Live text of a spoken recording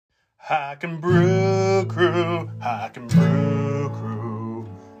Hack and Brew Crew, Hack and Brew Crew.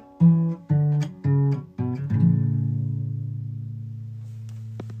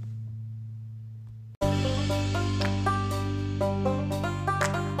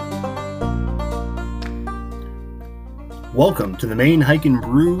 Welcome to the main Hike and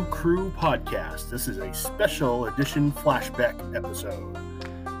Brew Crew podcast. This is a special edition flashback episode.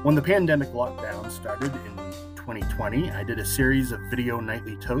 When the pandemic lockdown started in 2020, I did a series of video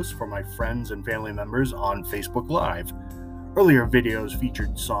nightly toasts for my friends and family members on Facebook Live. Earlier videos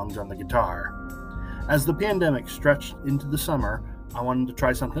featured songs on the guitar. As the pandemic stretched into the summer, I wanted to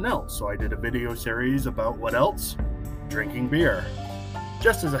try something else, so I did a video series about what else? Drinking beer.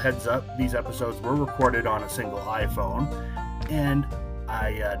 Just as a heads up, these episodes were recorded on a single iPhone, and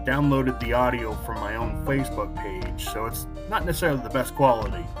I downloaded the audio from my own Facebook page, so it's not necessarily the best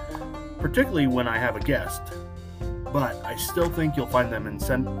quality, particularly when I have a guest. But I still think you'll find them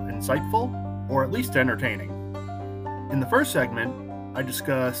insightful, or at least entertaining. In the first segment, I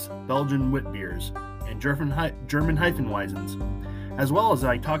discuss Belgian wit beers and German Hefeweizens, as well as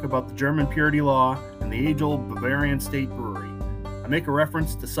I talk about the German purity law and the age-old Bavarian State Brewery. I make a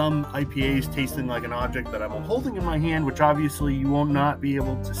reference to some IPAs tasting like an object that I'm holding in my hand, which obviously you will not be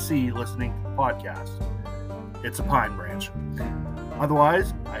able to see listening to the podcast. It's a pine branch.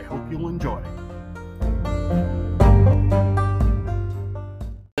 Otherwise, I hope you'll enjoy.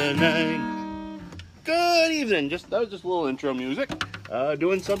 Good evening. That was just a little intro music.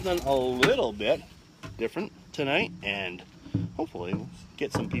 Doing something a little bit different tonight, and hopefully we'll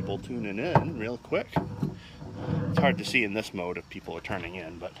get some people tuning in real quick. It's hard to see in this mode if people are turning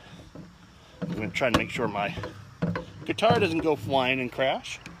in, but I'm going to try to make sure my guitar doesn't go flying and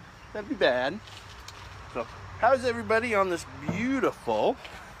crash. That'd be bad. So, how's everybody on this beautiful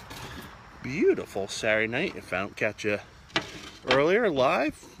Saturday night? If I don't catch you earlier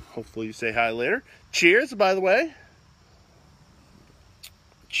live, hopefully you say hi later. Cheers, by the way.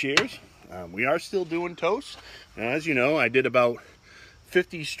 Cheers. We are still doing toasts. Now, as you know, I did about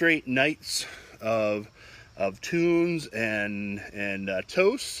 50 straight nights of tunes and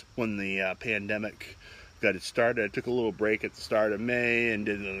toasts when the pandemic got it started. I took a little break at the start of May and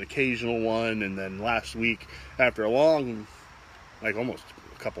did an occasional one, and then last week, after a long, like almost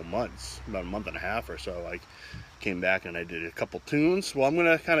a couple months, about a month and a half or so, I came back and I did a couple tunes. Well, I'm going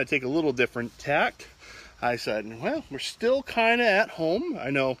to kind of take a little different tact. I said, well, we're still kind of at home.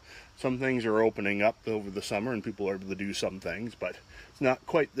 I know some things are opening up over the summer and people are able to do some things, but it's not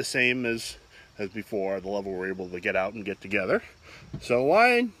quite the same as before, the level we're able to get out and get together. So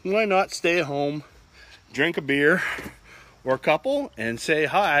why not stay at home, drink a beer or a couple, and say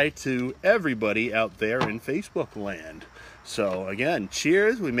hi to everybody out there in Facebook land. So again,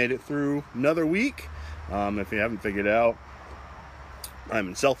 cheers. We made it through another week. If you haven't figured it out, I'm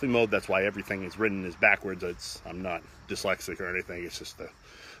in selfie mode. That's why everything is written is backwards. I'm not dyslexic or anything. It's just the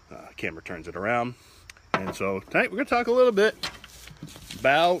camera turns it around. And so tonight we're going to talk a little bit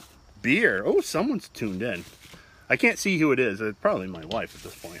about beer. Oh, someone's tuned in. I can't see who it is. It's probably my wife at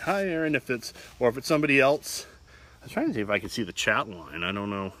this point. Hi, Aaron. If it's somebody else. I was trying to see if I can see the chat line. I don't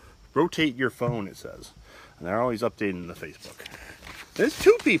know. Rotate your phone, it says. And they're always updating the Facebook. There's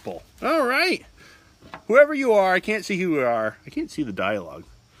two people. All right. Whoever you are, I can't see who you are. I can't see the dialogue.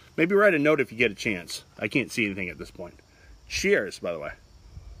 Maybe write a note if you get a chance. I can't see anything at this point. Cheers, by the way.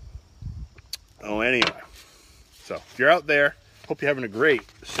 Oh, anyway. So, if you're out there, hope you're having a great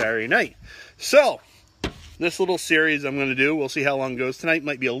Saturday night. So, this little series I'm going to do, we'll see how long it goes. Tonight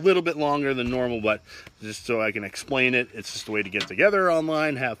might be a little bit longer than normal, but just so I can explain it, it's just a way to get together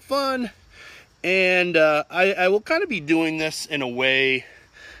online, have fun. And I will kind of be doing this in a way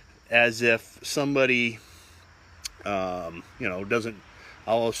as if somebody, doesn't,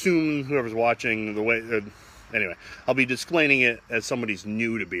 I'll assume whoever's watching the way, anyway, I'll be explaining it as somebody's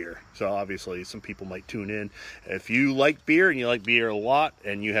new to beer. So obviously some people might tune in. If you like beer and you like beer a lot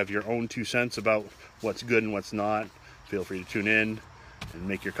and you have your own 2 cents about what's good and what's not, feel free to tune in and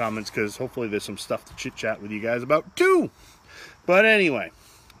make your comments, because hopefully there's some stuff to chit chat with you guys about too. But anyway,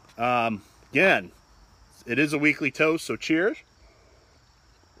 again, it is a weekly toast, so cheers.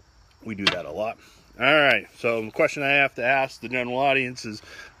 We do that a lot. All right, so the question I have to ask the general audience is,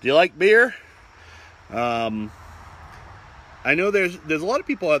 do you like beer? I know there's a lot of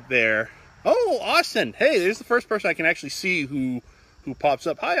people out there. Oh, Austin. Hey, there's the first person I can actually see who pops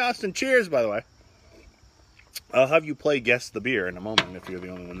up. Hi, Austin. Cheers, by the way. I'll have you play Guess the Beer in a moment if you're the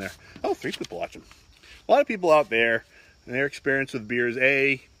only one there. Oh, 3 people watching. A lot of people out there, and their experience with beer is,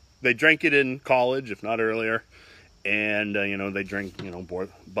 they drank it in college, if not earlier. And, they drink,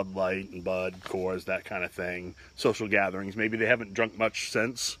 Bud Light and Bud, Coors, that kind of thing. Social gatherings. Maybe they haven't drunk much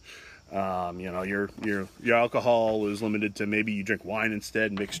since. You know, your alcohol is limited to maybe you drink wine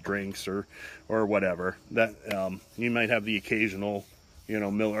instead, mixed drinks or whatever. That you might have the occasional, you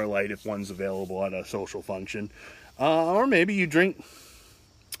know, Miller Lite if one's available at a social function, or maybe you drink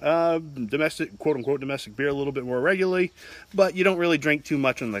domestic, quote unquote, domestic beer a little bit more regularly, but you don't really drink too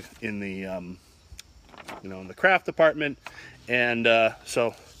much in the you know, in the craft department. And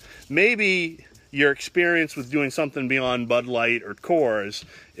so maybe your experience with doing something beyond Bud Light or Coors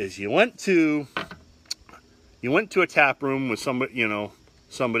is you went to a tap room with somebody, you know,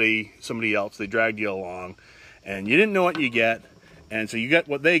 somebody else. They dragged you along, and you didn't know what you get, and so you got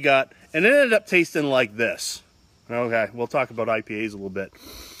what they got, and it ended up tasting like this. Okay, we'll talk about IPAs a little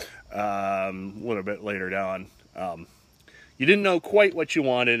bit later down. You didn't know quite what you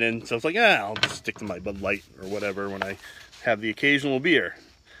wanted, and so it's like, I'll just stick to my Bud Light or whatever when I have the occasional beer.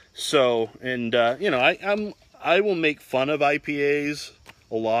 So, and you know, I will make fun of IPAs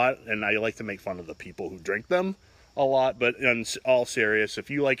a lot, and I like to make fun of the people who drink them a lot. But in all serious, if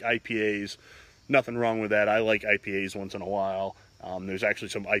you like IPAs, nothing wrong with that. I like IPAs once in a while. There's actually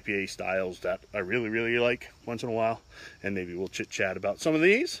some IPA styles that I really, really like once in a while, and maybe we'll chit chat about some of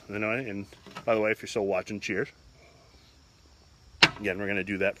these. You know, and by the way, if you're still watching, cheers. Again, we're going to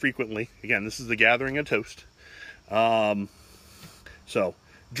do that frequently. Again, this is the gathering of toast. So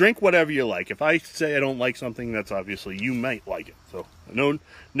drink whatever you like. If I say I don't like something, that's obviously you might like it. So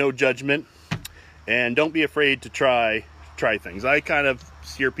no judgment, and don't be afraid to try things. I kind of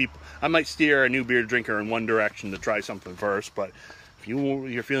steer people. I might steer a new beer drinker in one direction to try something first, but if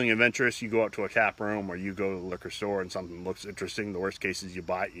you're feeling adventurous, you go out to a tap room or you go to the liquor store and something looks interesting. The worst case is you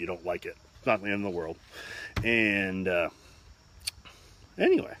buy it, you don't like it. It's not the end of the world. And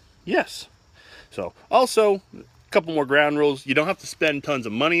anyway, yes. So also, a couple more ground rules. You don't have to spend tons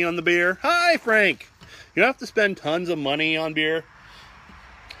of money on the beer. Hi, Frank. You don't have to spend tons of money on beer.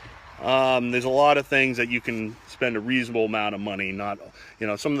 There's a lot of things that you can spend a reasonable amount of money. Not, you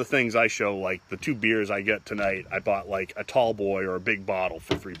know, some of the things I show, like the 2 beers I get tonight, I bought like a tall boy or a big bottle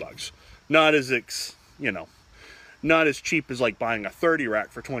for $3. Not as you know, not as cheap as like buying a 30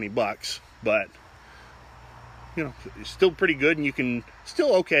 rack for $20, but you know, it's still pretty good, and you can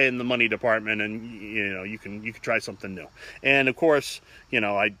still okay in the money department, and you know, you can try something new. And of course, you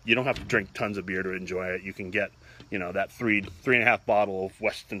know, you don't have to drink tons of beer to enjoy it. You can get, you know, that 3.5 bottle of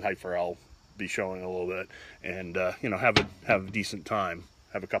Westenheifer I'll be showing a little bit, and you know, have a decent time,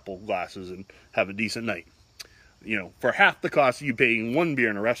 have a couple glasses, and have a decent night. You know, for half the cost of you paying 1 beer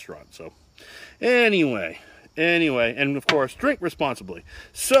in a restaurant. So, anyway, and of course, drink responsibly.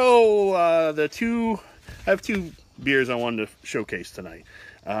 So I have 2 beers I wanted to showcase tonight.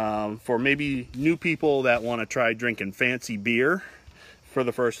 For maybe new people that want to try drinking fancy beer for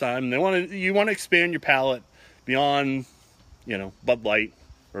the first time. You want to expand your palate beyond, you know, Bud Light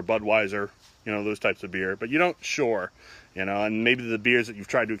or Budweiser, you know, those types of beer. But you don't, you know, and maybe the beers that you've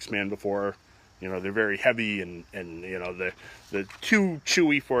tried to expand before, you know, they're very heavy and you know, they're too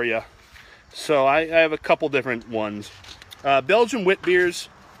chewy for you. So I have a couple different ones. Belgian wit beers,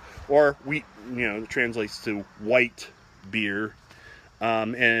 or wheat, you know, it translates to white beer,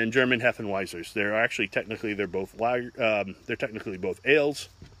 and German Heffenweisers. They're actually they're both ales.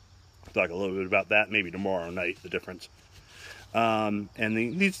 I'll talk a little bit about that maybe tomorrow night, the difference. And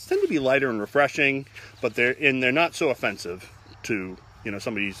these tend to be lighter and refreshing, but they're not so offensive to, you know,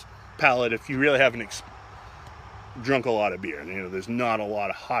 somebody's palate if you really haven't drunk a lot of beer. You know, there's not a lot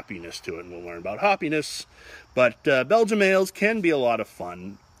of hoppiness to it, and we'll learn about hoppiness. But Belgian ales can be a lot of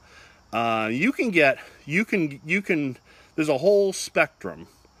fun. You can there's a whole spectrum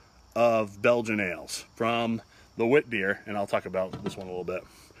of Belgian ales, from the wit beer, and I'll talk about this one a little bit,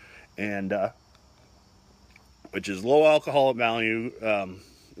 and which is low alcoholic value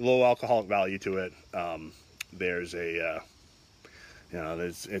to it. There's a you know,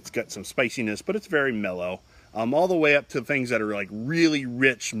 it's got some spiciness, but it's very mellow. All the way up to things that are like really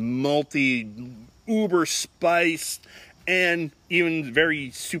rich, uber spiced, and even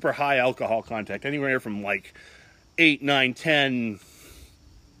very super high alcohol content, anywhere from like 8, 9, 10,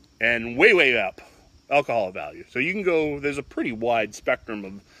 and way up alcohol value. So you can go, there's a pretty wide spectrum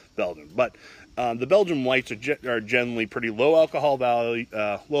of Belgian, but the Belgian whites are generally pretty low alcohol value,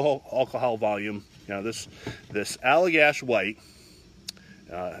 low alcohol volume. You know, this Allagash white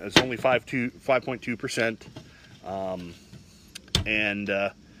is only 5.2%, and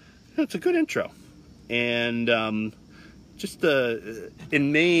it's a good intro. And just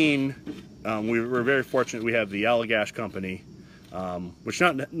in Maine, we're very fortunate. We have the Allagash company, which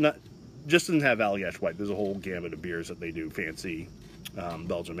not just doesn't have Allagash white. There's a whole gamut of beers that they do, fancy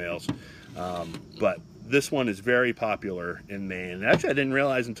Belgian ales. But this one is very popular in Maine. Actually, I didn't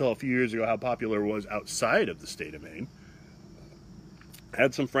realize until a few years ago how popular it was outside of the state of Maine. I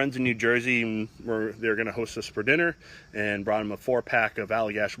had some friends in New Jersey and they were going to host us for dinner, and brought them a 4-pack of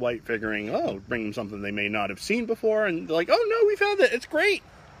Allagash White, figuring, oh, bring them something they may not have seen before, and they're like, oh no, we've had that, it's great.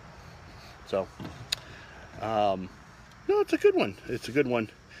 So, no, it's a good one. It's a good one.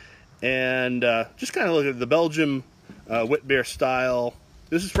 And just kind of look at the Belgian wit beer style.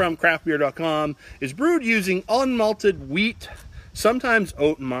 This is from craftbeer.com. Is brewed using unmalted wheat, sometimes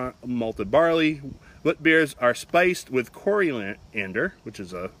oat malted barley. Wit beers are spiced with coriander, which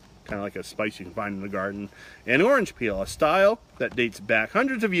is a kind of like a spice you can find in the garden, and orange peel, a style that dates back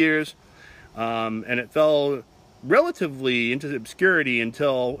hundreds of years, and it fell relatively into obscurity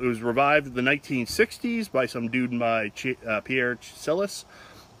until it was revived in the 1960s by some dude by Pierre Celis.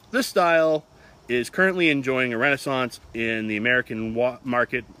 This style is currently enjoying a renaissance in the American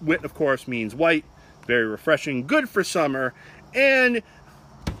market. Wit, of course, means white, very refreshing, good for summer, and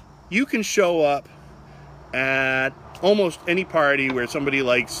you can show up at almost any party where somebody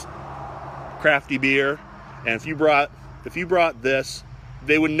likes crafty beer, and if you brought this,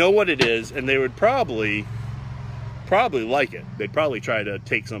 they would know what it is, and they would probably like it. They'd probably try to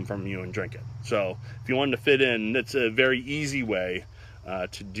take some from you and drink it. So if you wanted to fit in, it's a very easy way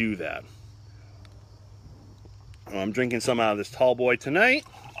to do that. I'm drinking some out of this tall boy tonight.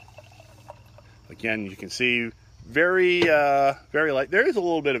 Again, you can see very light. There is a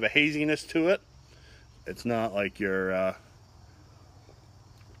little bit of a haziness to it. It's not like your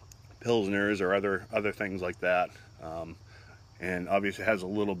Pilsners or other things like that. And obviously it has a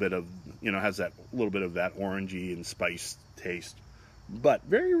little bit of, has that little bit of that orangey and spice taste. But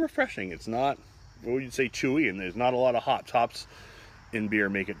very refreshing. It's not, what would you say, chewy, and there's not a lot of hops. Hops in beer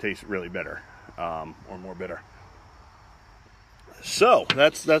make it taste really bitter, or more bitter. So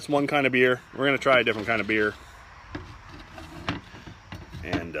that's one kind of beer. We're gonna try a different kind of beer.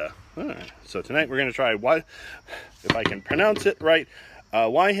 And so tonight we're gonna try, if I can pronounce it right,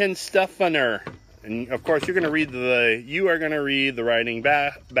 Weihenstephaner. And of course you are gonna read the writing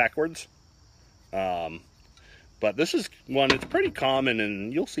backwards. But this is one, it's pretty common,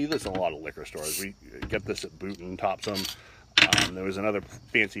 and you'll see this in a lot of liquor stores. We get this at Boot and Topsum. There was another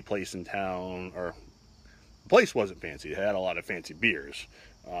fancy place in town, or the place wasn't fancy. They had a lot of fancy beers.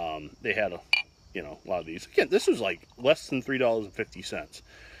 They had a lot of these. Again, this was like less than $3.50.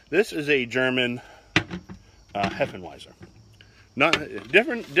 This is a German Heffenweiser. Not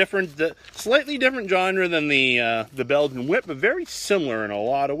slightly different genre than the Belgian Wit, but very similar in a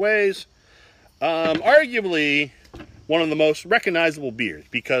lot of ways. Arguably one of the most recognizable beers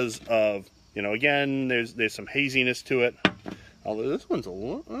because of, again, there's some haziness to it. Although this one's a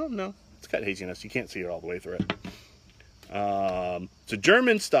little, oh no, it's got haziness. You can't see it all the way through it. It's a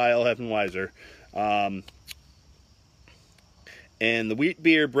German style Heffenweiser. And the wheat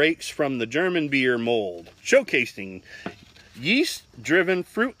beer breaks from the German beer mold, showcasing yeast-driven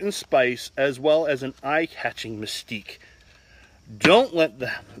fruit and spice, as well as an eye-catching mystique. Don't let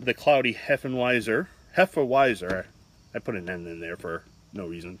the cloudy Hefeweiser, I put an N in there for no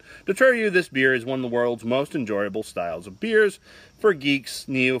reason, deter you. This beer is one of the world's most enjoyable styles of beers for geeks,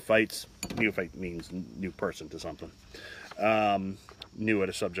 neophytes. Neophyte means new person to something. New at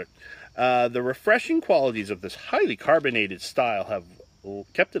a subject. The refreshing qualities of this highly carbonated style have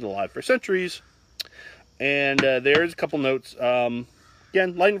kept it alive for centuries. And there's a couple notes. Again,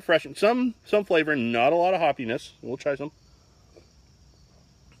 light and refreshing. Some flavor, not a lot of hoppiness. We'll try some.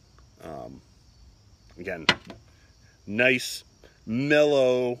 Again, nice,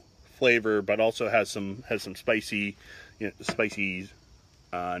 mellow flavor, but also has some spicy, spiciness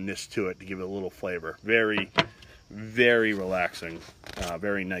to it to give it a little flavor. Very, very relaxing.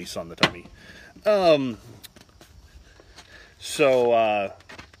 Very nice on the tummy. A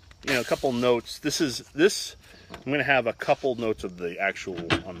couple notes. I'm going to have a couple notes of the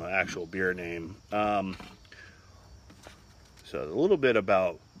actual beer name. So a little bit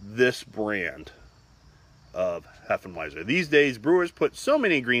about this brand of Heffenweiser. These days, brewers put so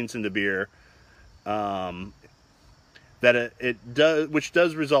many ingredients into beer that which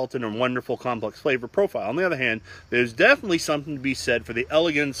does result in a wonderful, complex flavor profile. On the other hand, there's definitely something to be said for the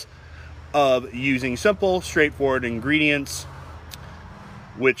elegance of using simple, straightforward ingredients,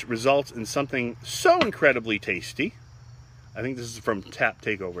 which results in something so incredibly tasty. I think this is from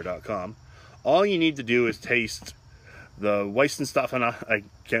taptakeover.com. All you need to do is taste the Weihenstephaner, I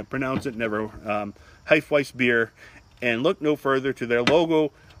can't pronounce it, never, Hefeweiss beer, and look no further to their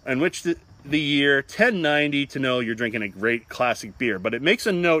logo, in which the year 1090 to know you're drinking a great classic beer. But it makes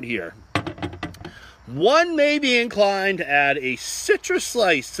a note here. One may be inclined to add a citrus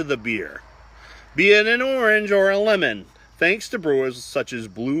slice to the beer. be it an orange or a lemon, thanks to brewers such as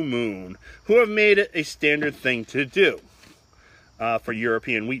Blue Moon, who have made it a standard thing to do for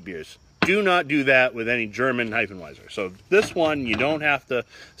European wheat beers. Do not do that with any German Hefeweizen. So this one, you don't have to.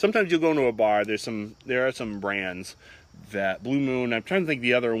 Sometimes you'll go into a bar. There are some brands that Blue Moon. I'm trying to think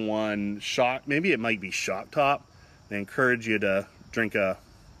the other one. Maybe it might be Shock Top. They encourage you to drink put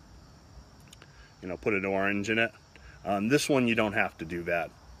an orange in it. This one you don't have to do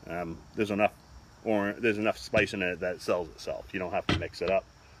that. There's enough spice in it that sells itself. You don't have to mix it up.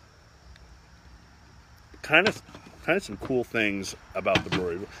 Kind of some cool things about the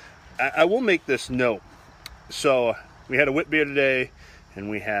brewery. I will make this note. So we had a wit beer today, and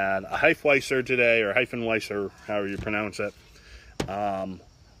we had a Hefeweizen today, or Hefeweizen, however you pronounce it. A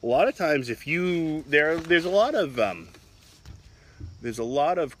lot of times, there's a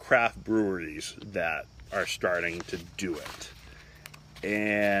lot of craft breweries that are starting to do it.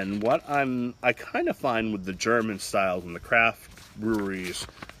 And what I kind of find with the German styles and the craft breweries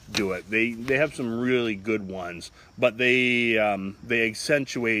do it, they have some really good ones, but they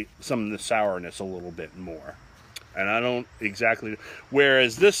accentuate some of the sourness a little bit more. And I don't exactly,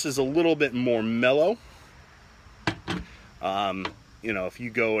 whereas this is a little bit more mellow. If you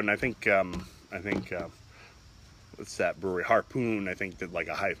go, and I think what's that brewery, Harpoon, I think did like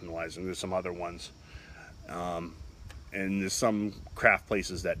a Hefeweizen. There's some other ones, and there's some craft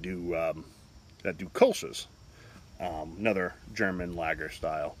places that do Kolsch's, another German lager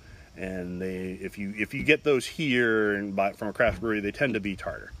style. And if you get those here and buy it from a craft brewery, they tend to be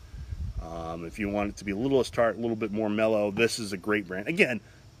tartar. If you want it to be a little less tart, a little bit more mellow, this is a great brand. Again,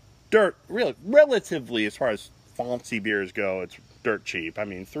 relatively, as far as fancy beers go, it's dirt cheap. I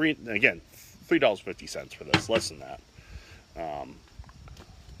mean, $3.50 for this, less than that.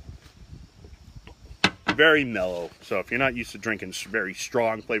 Very mellow. So if you're not used to drinking very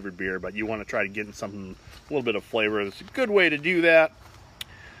strong flavored beer, but you want to try to get in something, a little bit of flavor, it's a good way to do that.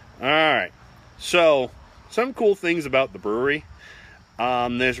 All right. So some cool things about the brewery.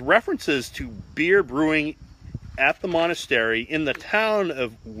 There's references to beer brewing at the monastery in the town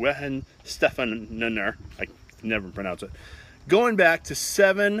of Wehen-Stefaner. I can never pronounce it. Going back to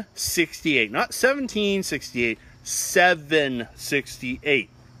 768, not 1768, 768.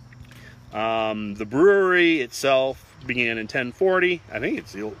 The brewery itself began in 1040. I think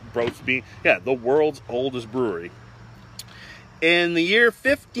it's the world's oldest brewery. In the year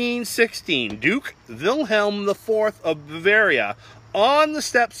 1516, Duke Wilhelm IV of Bavaria, on the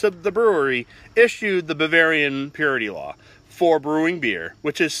steps of the brewery, issued the Bavarian purity law for brewing beer,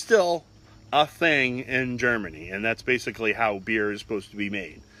 which is still a thing in Germany, and that's basically how beer is supposed to be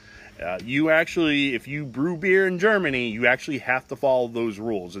made. If you brew beer in Germany, you actually have to follow those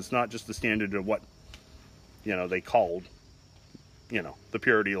rules. It's not just the standard of what, they called, the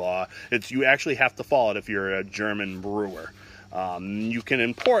purity law. You actually have to follow it if you're a German brewer.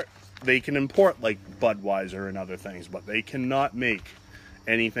 They can import like Budweiser and other things, but they cannot make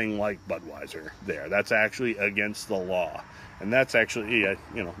anything like Budweiser there. That's actually against the law. And that's actually,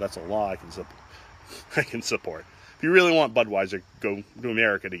 that's a law I can support. If you really want Budweiser, go to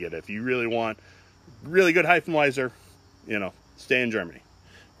America to get it. If you really want really good Hefeweizen, stay in Germany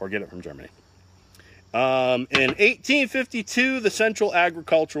or get it from Germany. In 1852, the Central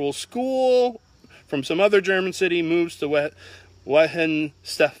Agricultural School from some other German city moves to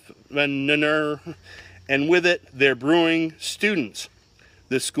Wehen-Stefaner, and with it, their brewing students.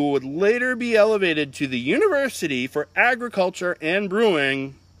 This school would later be elevated to the University for Agriculture and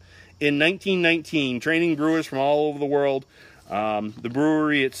Brewing in 1919, training brewers from all over the world. The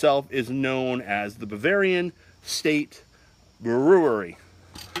brewery itself is known as the Bavarian State Brewery.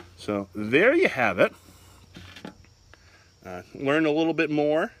 So there you have it. Learn a little bit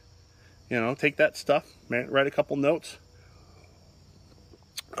more. Take that stuff, write a couple notes.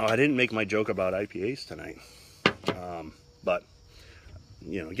 Oh, I didn't make my joke about IPAs tonight. But,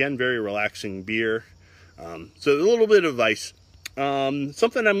 again, very relaxing beer. So a little bit of advice.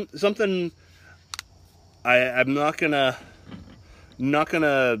 Something I'm not gonna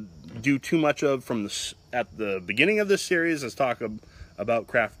do too much of at the beginning of this series is talk about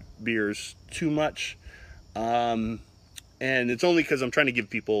craft beers too much. And it's only because I'm trying to give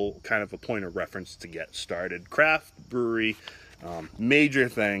people kind of a point of reference to get started. Craft brewery, major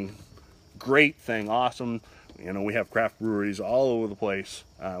thing, great thing, awesome. We have craft breweries all over the place.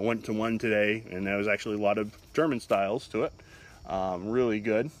 I went to one today, and there was actually a lot of German styles to it. Really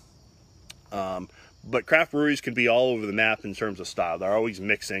good. But craft breweries can be all over the map in terms of style. They're always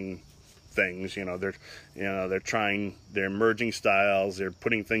mixing things. They're merging styles. They're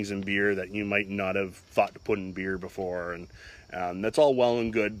putting things in beer that you might not have thought to put in beer before, and That's all well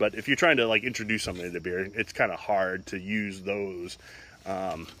and good, but if you're trying to like introduce somebody to beer, it's kind of hard to use those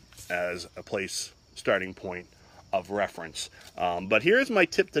as a starting point of reference. But here's my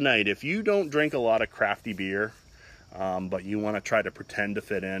tip tonight. If you don't drink a lot of crafty beer, but you want to try to pretend to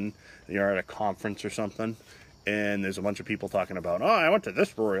fit in, you're at a conference or something, and there's a bunch of people talking about, oh, I went to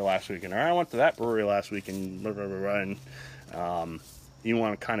this brewery last weekend, or I went to that brewery last week, and blah, blah, blah, blah, and you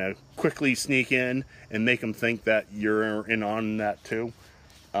want to kind of quickly sneak in and make them think that you're in on that too.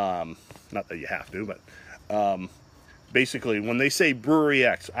 Not that you have to, but basically when they say Brewery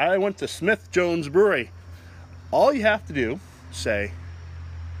X, I went to Smith Jones Brewery, all you have to do is say,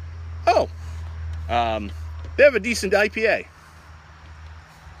 oh, they have a decent IPA.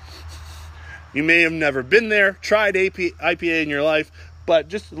 You may have never been there, tried IPA in your life, but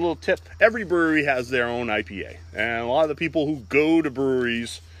just a little tip, every brewery has their own IPA. And a lot of the people who go to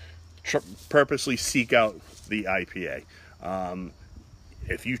breweries purposely seek out the IPA.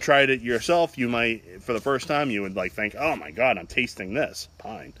 If you tried it yourself, you might, for the first time, you would like think, oh my God, I'm tasting this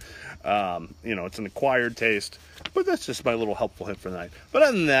pine. You know, it's an acquired taste, but that's just my little helpful hint for the night. But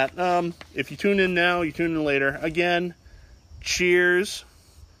other than that, if you tune in now, you tune in later. Again, cheers.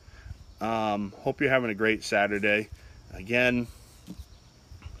 Hope you're having a great Saturday. Again,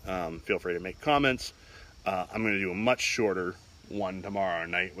 feel free to make comments. I'm going to do a much shorter one tomorrow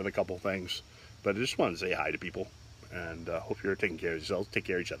night with a couple things, but I just wanted to say hi to people, and hope you're taking care of yourselves. Take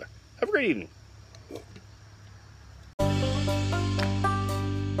care of each other. Have a great evening.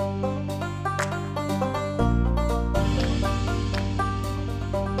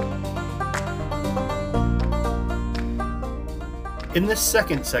 In this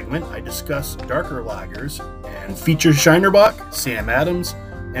second segment, I discuss darker lagers and feature Shinerbach, Sam Adams,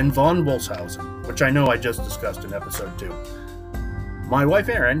 and Von Wolfshausen, which I know I just discussed in episode 2. My wife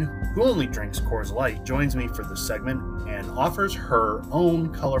Erin, who only drinks Coors Light, joins me for this segment and offers her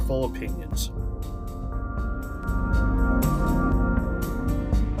own colorful opinions.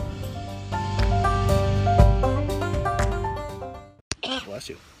 Bless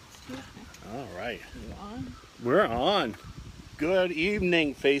you. All right. We're on. Good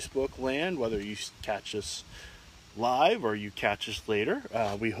evening, Facebook land, whether you catch us live or you catch us later.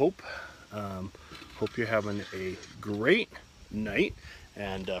 We hope you're having a great night.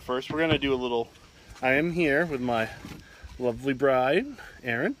 And first we're going to do a little, I am here with my lovely bride,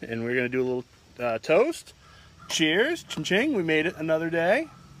 Erin, and we're going to do a little toast. Cheers, ching-ching, we made it another day.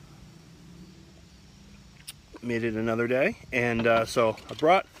 And so I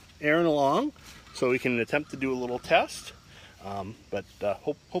brought Erin along so we can attempt to do a little test. But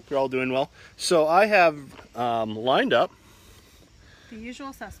hope you're all doing well. So I have lined up the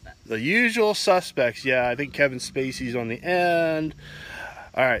usual suspects. The usual suspects. Yeah, I think Kevin Spacey's on the end.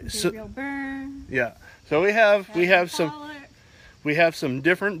 All right. Gabriel Byrne. Yeah. So we have some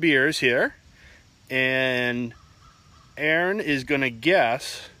different beers here, and Erin is going to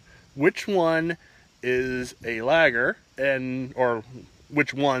guess which one is a lager, or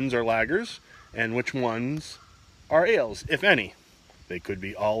which ones are lagers and which ones are ales, if any. They could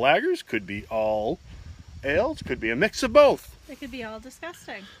be all lagers, could be all ales, could be a mix of both. They could be all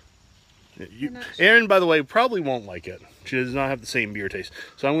disgusting. Erin, by the way, probably won't like it. She does not have the same beer taste.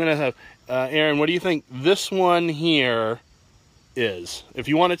 So I'm going to have, Erin, what do you think this one here is? If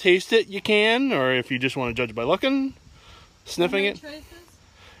you want to taste it, you can, or if you just want to judge by looking, sniffing it. Choices?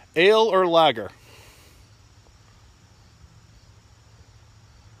 Ale or lager?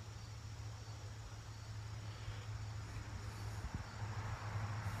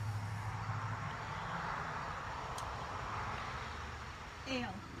 Ale.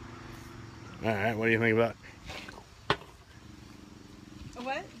 All right, what do you think about it?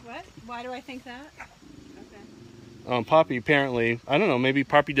 What? Why do I think that? Okay. Poppy apparently, I don't know, maybe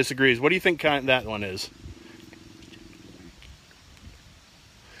Poppy disagrees. What do you think that one is?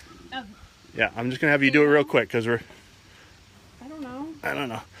 Yeah, I'm just going to have you do it real quick because we're... I don't know. I don't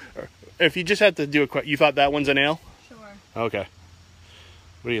know. If you just had to do it quick, you thought that one's an ale? Sure. Okay.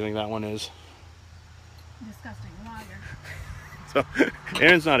 What do you think that one is? Disgusting lager. So,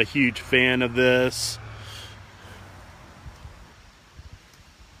 Erin's not a huge fan of this.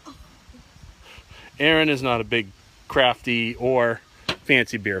 Erin is not a big crafty or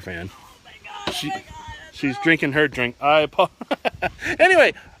fancy beer fan. Oh my God, she's drinking her drink.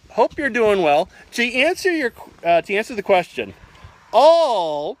 Anyway, hope you're doing well. To answer the question,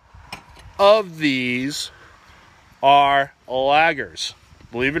 all of these are lagers,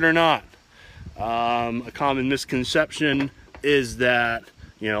 believe it or not. A common misconception is that,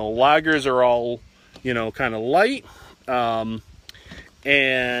 lagers are all, kind of light,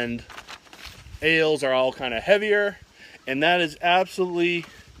 and ales are all kind of heavier. And that is absolutely...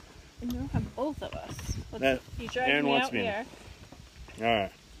 And you'll have both of us. You drive Aaron me wants out me in. here. All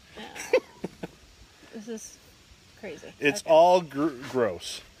right. This is crazy. It's okay. all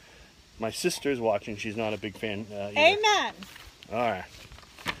gross. My sister's watching. She's not a big fan either. Amen. All right.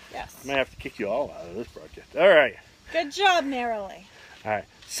 Yes. I might have to kick you all out of this broadcast. All right. Good job, Marilee. All right.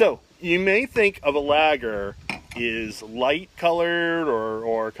 So you may think of a lager is light colored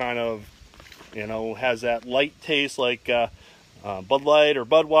or kind of, you know, has that light taste like Bud Light or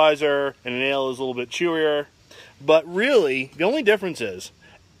Budweiser, and an ale is a little bit chewier. But really, the only difference is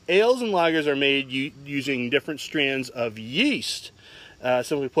ales and lagers are made using different strands of yeast.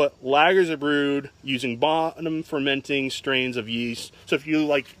 Simply put, lagers are brewed using bottom fermenting strains of yeast. So if you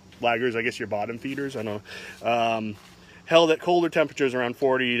like lagers, I guess you're bottom feeders, I don't know. Held at colder temperatures around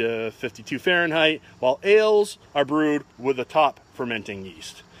 40 to 52 Fahrenheit, while ales are brewed with a top fermenting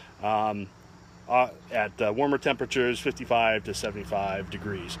yeast at warmer temperatures, 55 to 75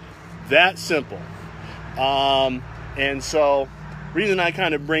 degrees. That simple. And so, reason I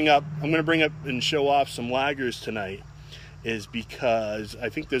kind of I'm going to bring up and show off some lagers tonight, is because I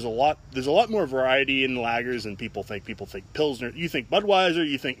think there's a lot more variety in lagers than people think. People think Pilsner. You think Budweiser.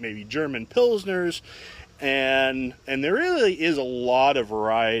 You think maybe German Pilsners, and there really is a lot of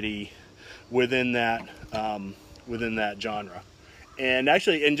variety within that genre. And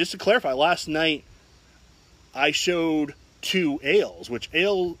actually, and just to clarify, last night I showed 2 ales, which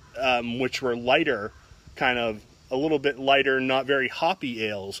were lighter, kind of a little bit lighter, not very hoppy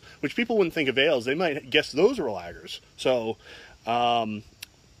ales, which people wouldn't think of ales. They might guess those were lagers. So, and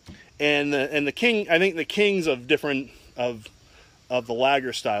the king, I think the kings of different of the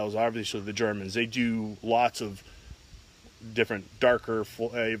lager styles, obviously the Germans. They do lots of different darker,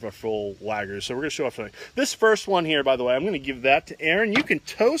 flavorful lagers. So we're going to show off something. This first one here, by the way, I'm going to give that to Aaron. You can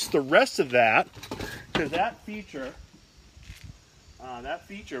toast the rest of that, because that feature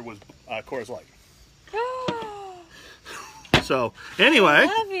was Coors Light. So anyway,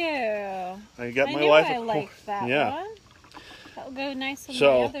 I love you. I got my wife. I liked that one. That'll go nice with my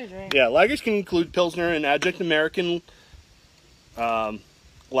other drink. Yeah, lagers can include Pilsner and adjunct American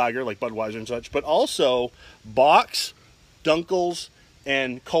lager like Budweiser and such, but also Bocks, Dunkels,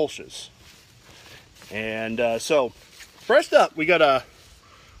 and Kolsch's. And so, first up, we got a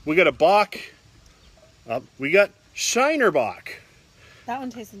Bock. We got Shiner Bock. That one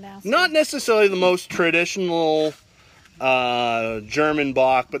tasted nasty. Not necessarily the most traditional German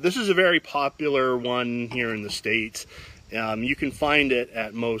Bock, but this is a very popular one here in the States. You can find it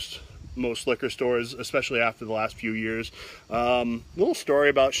at most liquor stores, especially after the last few years. Little story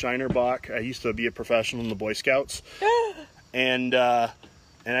about Shiner Bock. I used to be a professional in the Boy Scouts, and I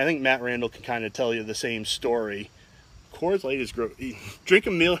think Matt Randall can kind of tell you the same story. Coors Light is gross. Drink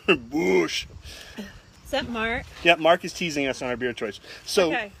a Miller Busch. Is that Mark? Yeah, Mark is teasing us on our beer choice. So,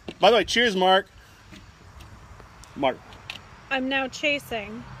 okay. By the way, cheers, Mark. Mark. I'm now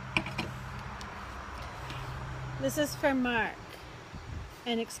chasing. This is for Mark.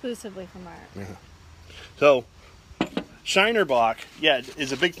 And exclusively for Mark. Yeah. So, Shiner Bock,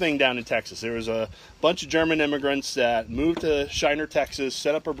 is a big thing down in Texas. There was a bunch of German immigrants that moved to Shiner, Texas,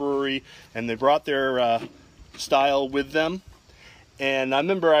 set up a brewery, and they brought their style with them. And I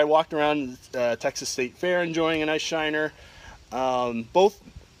remember I walked around Texas State Fair enjoying a nice Shiner. Both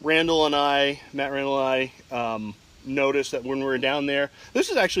Matt Randall and I, noticed that when we were down there,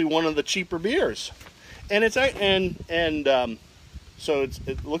 this is actually one of the cheaper beers. And so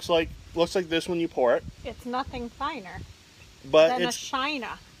it looks like this when you pour it. It's nothing finer than a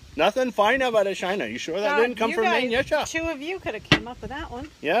Shiner. Nothing finer about a Shiner. You sure that didn't come from Maine? Yes, yeah. 2 of you could have came up with that one.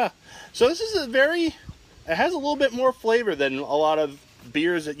 Yeah. So this is it has a little bit more flavor than a lot of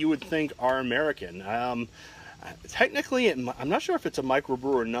beers that you would think are American. Technically, I'm not sure if it's a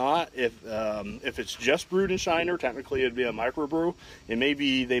microbrew or not. If it's just brewed in Shiner, technically it'd be a microbrew.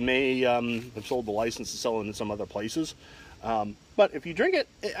 They may have sold the license to sell it in some other places. But if you drink it,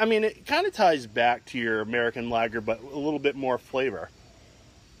 it kind of ties back to your American lager, but a little bit more flavor.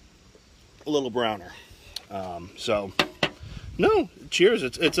 A little browner. So, no, cheers.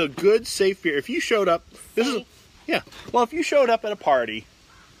 It's a good, safe beer. If you showed up, if you showed up at a party,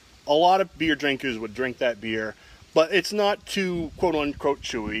 a lot of beer drinkers would drink that beer, but it's not too quote-unquote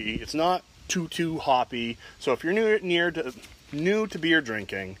chewy. It's not too hoppy. So if you're new to beer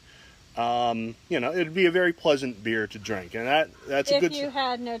drinking, it'd be a very pleasant beer to drink, and that's a good. If you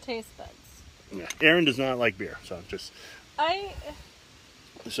had no taste buds. Yeah, Aaron does not like beer, so I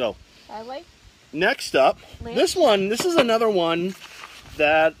like. Next up, this is another one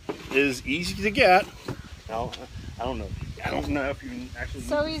that is easy to get. Now, I don't know if you can actually.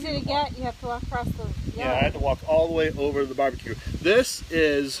 So easy to get, you have to walk across the Yeah, I had to walk all the way over to the barbecue. This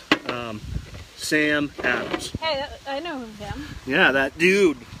is Sam Adams. Hey, I know him. Yeah, that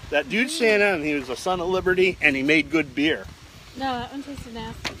dude. That dude Sam Adams, he was a son of Liberty, and he made good beer. No, that one tasted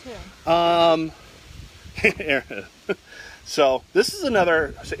nasty too. So this is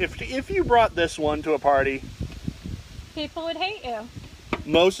another. So if you brought this one to a party, People would hate you.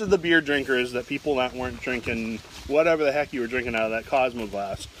 most of the beer drinkers, that people that weren't drinking whatever the heck you were drinking out of that Cosmo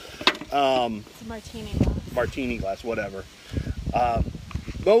glass, It's a martini glass. whatever.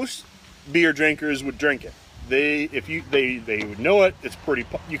 Most beer drinkers would drink it. They would know it. It's pretty.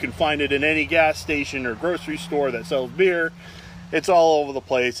 You can find it in any gas station or grocery store that sells beer. It's all over the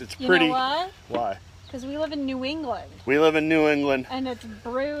place. It's pretty. You know why? Why? Because we live in New England. We live in New England. And it's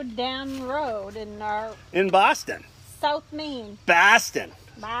brewed down the road In Boston. South Maine. Boston.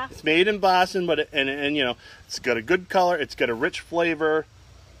 Boston. It's made in Boston, but and you know, it's got a good color. It's got a rich flavor.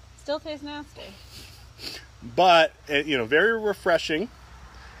 Still tastes nasty. But you know, very refreshing.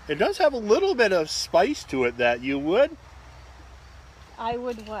 It does have a little bit of spice to it that you would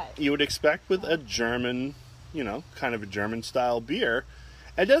what? You would expect with a German, you know, kind of a German style beer.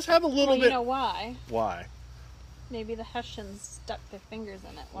 It does have a little bit. You know why? Why? Maybe the Hessians stuck their fingers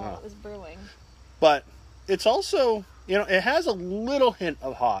in it while it was brewing. But it's also, you know, it has a little hint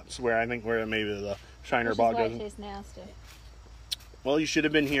of hops where maybe the Shiner Bog doesn't. It tastes nasty. Well, you should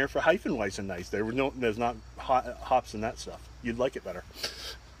have been here for Hefeweizen Nice. There's not hops in that stuff. You'd like it better.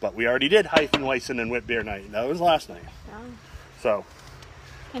 But we already did Hefeweizen and Wit Beer Night. That was last night. Oh. So.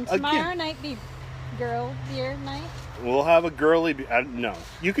 Can tomorrow night be girl beer night? We'll have a girly beer. No,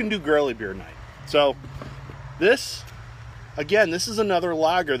 you can do girly beer night. So this is another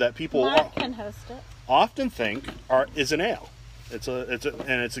lager that people Mark can host it. Often think is an ale. It's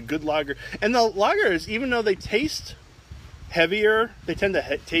a good lager. And the lagers, even though they taste heavier, they tend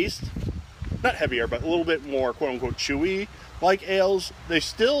to taste not heavier, but a little bit more quote unquote chewy like ales. They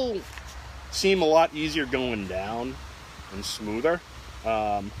still seem a lot easier going down and smoother.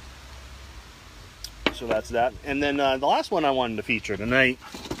 So that's that. And then the last one I wanted to feature tonight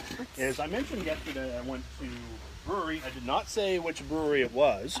is, I mentioned yesterday I went to a brewery. I did not say which brewery it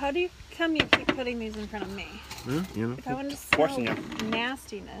was. How do you keep putting these in front of me? You know, If I wanted to smell you.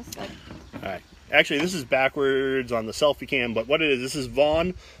 nastiness, All right. Actually, this is backwards on the selfie cam, but what it is, this is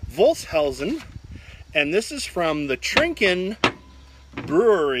Von Wolfshausen, and this is from the Trinken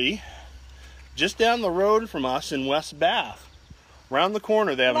Brewery, just down the road from us in West Bath. Around the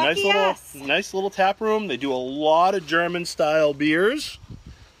corner, they have a nice little tap room. They do a lot of German style beers.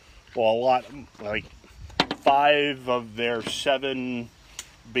 Well, a lot, like 5 of their 7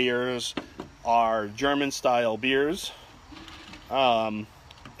 beers are German style beers. And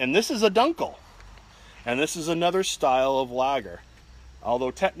this is a Dunkel. And this is another style of lager.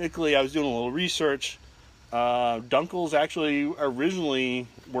 Although technically, I was doing a little research. Dunkels actually originally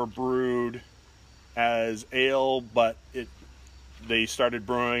were brewed as ale, but they started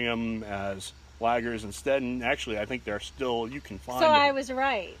brewing them as lagers instead, and actually I think they're still, you can find So them. I was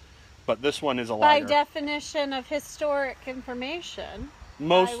right. But this one is a lager. By definition of historic information,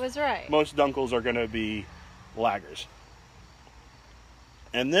 I was right. Most Dunkels are going to be lagers.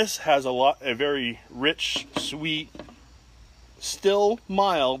 And this has a very rich, sweet, still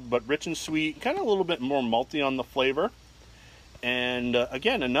mild, but rich and sweet, kind of a little bit more malty on the flavor. And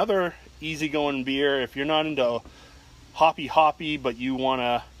again, another easygoing beer. If you're not into hoppy, but you want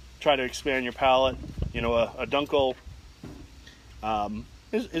to try to expand your palate, you know, a Dunkel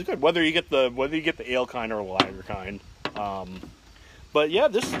is good. Whether you get the ale kind or a lager kind. But yeah,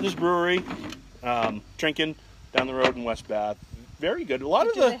 this brewery, Trinken, down the road in West Bath, very good.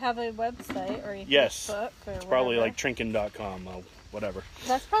 Do they have a website or yes, Facebook or it's probably whatever? like Trinken.com, whatever.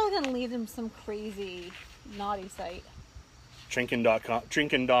 That's probably going to lead them some crazy naughty site.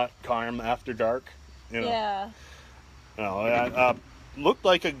 Trinken.com after dark. You know. Yeah. No, looked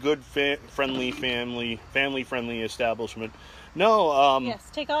like a good, family-friendly establishment. No. Yes,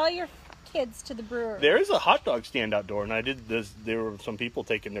 take all your kids to the brewery. There is a hot dog stand outdoor, and I did this. There were some people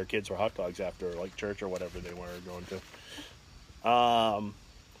taking their kids for hot dogs after, like, church or whatever they were going to.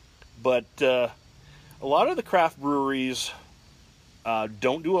 But a lot of the craft breweries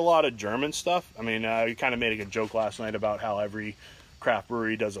don't do a lot of German stuff. I mean, I kind of made a joke last night about how every craft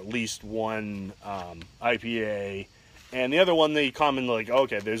brewery does at least one IPA. And the other one, they commonly like,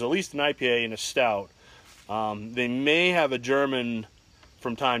 okay, there's at least an IPA and a stout. They may have a German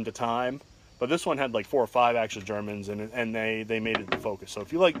from time to time, but this one had like 4 or 5 actual Germans, and they made it the focus. So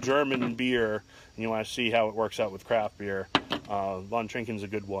if you like German beer and you want to see how it works out with craft beer, Von Trinken's a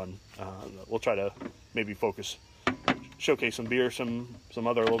good one. We'll try to maybe showcase some beer, some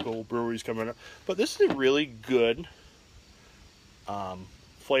other local breweries coming up. But this is a really good,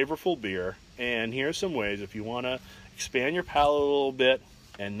 flavorful beer. And here's some ways if you want to expand your palate a little bit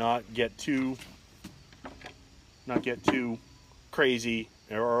and not get too crazy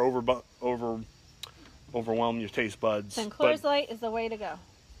or overwhelm your taste buds. Then Coors Light is the way to go.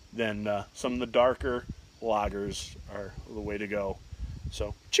 Then some of the darker lagers are the way to go.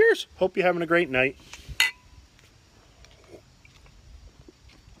 So, cheers! Hope you're having a great night.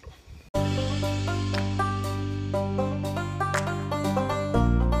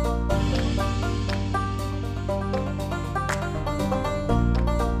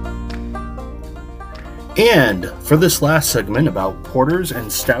 And for this last segment about porters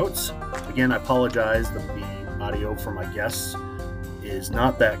and stouts, again, I apologize that the audio for my guests is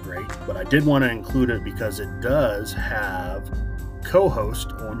not that great, but I did want to include it because it does have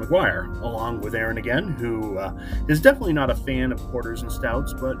co-host Owen McGuire, along with Aaron again, who is definitely not a fan of porters and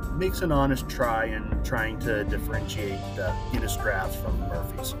stouts, but makes an honest try in trying to differentiate Guinness Draught from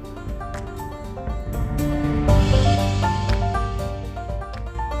Murphy's.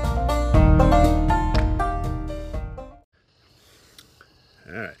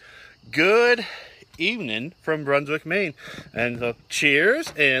 All right. Good evening from Brunswick, Maine. And so,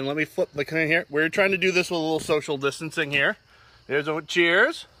 cheers. And let me flip the can here. We're trying to do this with a little social distancing here. There's a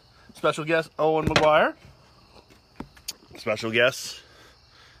cheers. Special guest Owen McGuire. Special guest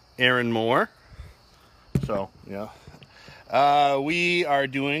Aaron Moore. So, yeah. We are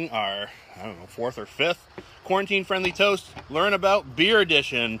doing our, I don't know, 4th or 5th quarantine-friendly toast. Learn about beer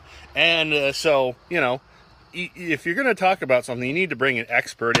edition. And so, you know, if you're going to talk about something, you need to bring an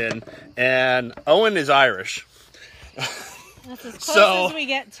expert in, and Owen is Irish. That's as close as we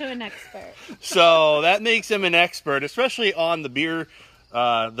get to an expert. So that makes him an expert, especially on the beer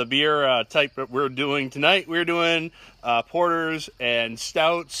type that we're doing tonight. We're doing porters and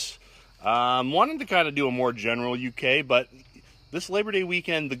stouts. Wanted to kind of do a more general UK, but this Labor Day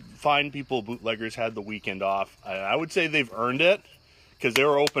weekend, the fine people bootleggers had the weekend off. I would say they've earned it because they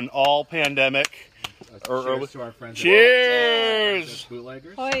were open all pandemic. Cheers to our friends. Cheers! At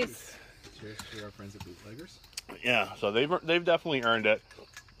bootleggers. Boys. Cheers to our friends at bootleggers. Yeah, so they've definitely earned it.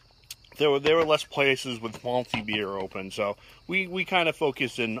 There were less places with malty beer open, so we kind of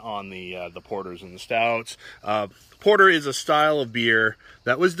focus in on the porters and the stouts. Porter is a style of beer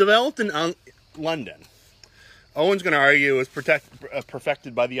that was developed in London. Owen's going to argue it was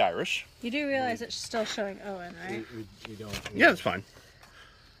perfected by the Irish. You do realize it's still showing Owen, right? We don't. Yeah, that's fine.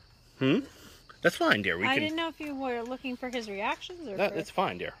 That's fine, dear. I didn't know if you were looking for his reactions or It's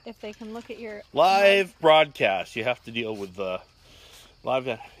fine, dear. if they can look at your Live broadcast. You have to deal with the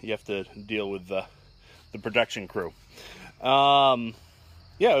production crew. Yeah,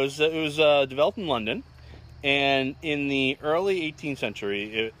 it was developed in London, and in the early 18th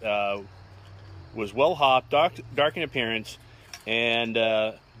century, it was well hopped, dark in appearance, and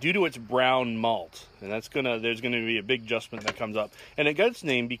due to its brown malt, and there's gonna be a big adjustment that comes up, and it got its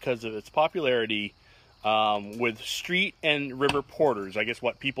name because of its popularity with street and river porters. I guess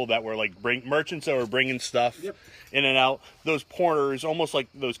people that were like merchants that were bringing stuff in and out. Those porters, almost like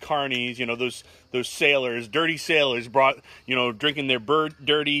those carnies, those sailors, dirty sailors, brought drinking their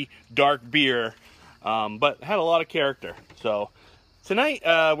dirty dark beer, but had a lot of character. So tonight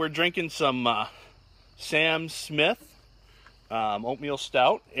we're drinking some Sam Smith oatmeal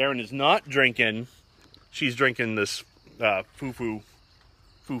stout. Erin is not drinking. She's drinking this foo-foo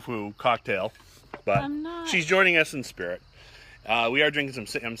cocktail, but she's joining us in spirit. We are drinking some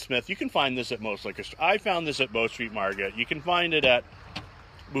Sam Smith. You can find this at most liquor stores. I found this at Bow Street Market. You can find it at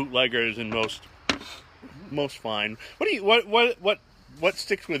bootleggers and most fine. What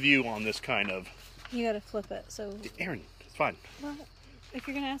sticks with you on this kind of? You got to flip it. So Erin, it's fine. Well, if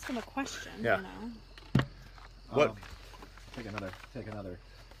you're gonna ask him a question, yeah. What? Take another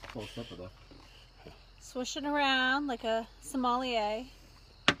full sip of the. Swish it around like a sommelier.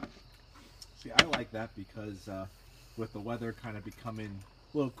 See, I like that because with the weather kind of becoming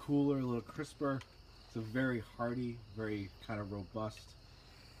a little cooler, a little crisper, it's a very hearty, very kind of robust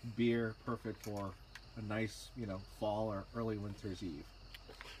beer, perfect for a nice, fall or early winter's eve.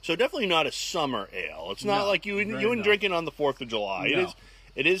 So definitely not a summer ale. It's not like you wouldn't drink it on the 4th of July. No.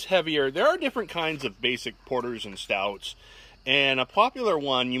 It is heavier. There are different kinds of basic porters and stouts. And a popular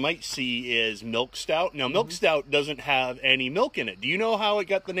one you might see is milk stout. Now, milk stout doesn't have any milk in it. Do you know how it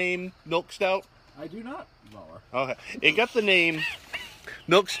got the name milk stout? I do not, Lower. Okay. It got the name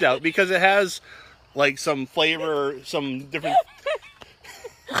milk stout because it has, like, some flavor, some different...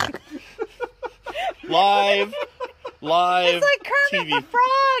 live It's like Kermit TV. the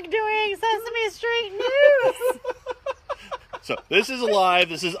Frog doing Sesame Street News. So this is live.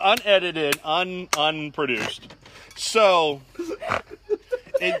 This is unedited, unproduced. So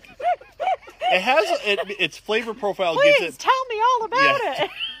it has its flavor profile. Please gives it, tell me all about it.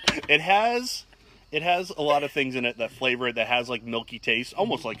 It has a lot of things in it that flavor it, that has like milky taste,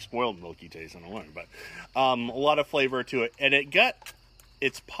 almost like spoiled milky taste in a way, but a lot of flavor to it. And it got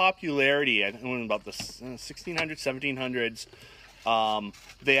its popularity, I think, in about the 1600s, 1700s.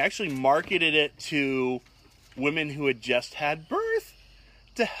 They actually marketed it to women who had just had birth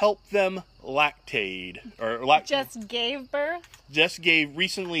to help them lactate Just gave birth.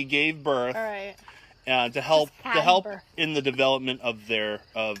 Recently gave birth. All right. To help birth. in the development of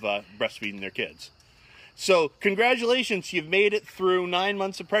breastfeeding their kids. So congratulations, you've made it through 9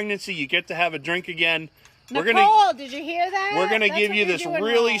 months of pregnancy. You get to have a drink again. Nicole, did you hear that? We're gonna give you this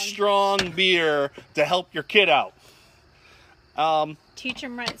really strong beer to help your kid out. Teach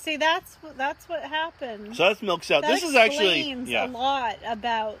them right. See, that's what happens. So that's milk stout. That This is actually explains a lot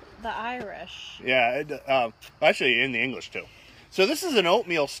about the Irish. Yeah, actually in the English too. So this is an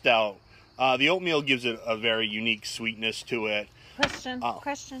oatmeal stout. The oatmeal gives it a very unique sweetness to it.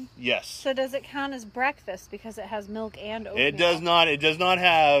 Question. Yes. So does it count as breakfast because it has milk and oatmeal? It does not. It does not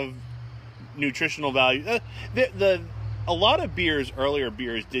have nutritional value. A lot of earlier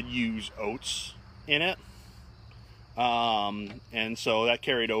beers did use oats in it, and so that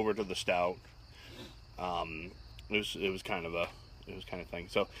carried over to the stout. It was kind of thing.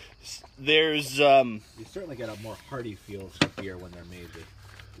 So there's you certainly get a more hearty feel to beer when they're made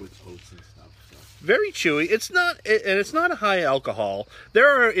with oats and stuff. So. Very chewy. It's not a high alcohol. There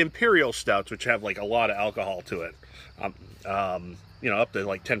are imperial stouts which have like a lot of alcohol to it. Up to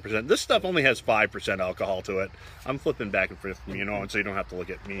like 10%. This stuff only has 5% alcohol to it. I'm flipping back and forth from so you don't have to look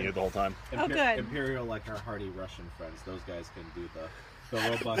at me the whole time. Good. Imperial, like our hearty Russian friends, those guys can do the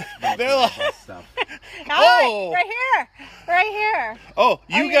robust stuff. Oh, right here. Oh,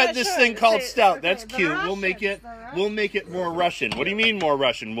 you got this thing called stout. Okay, That's cute. We'll make it more Russian. What do you mean more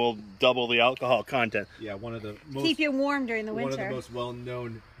Russian? We'll double the alcohol content. Yeah, keep you warm during the winter. One of the most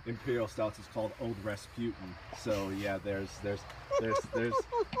well-known imperial stouts is called Old Rasputin. So yeah, there's.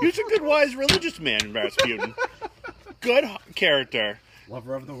 He's a good, wise, religious man, Rasputin. Good character.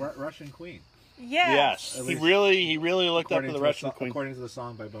 Lover of the Russian queen. Yes. He really looked up to the Russian queen. According to the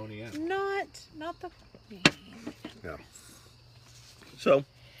song by Boney M. Not the. Yeah. So,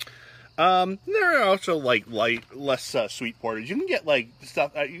 there are also like less sweet porters. You can get like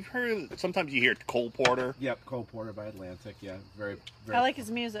stuff. You've heard sometimes you hear Cole Porter. Yep, Cole Porter by Atlantic. Yeah, very. I like his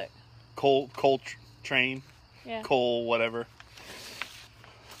music. Cole Train. Yeah. Cole whatever.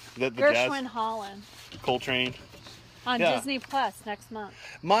 The Gershwin jazz. Holland. Coltrane. On Disney Plus next month.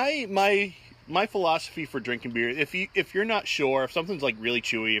 My philosophy for drinking beer, if you're not sure, if something's like really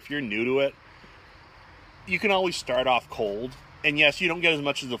chewy, if you're new to it, you can always start off cold. And yes, you don't get as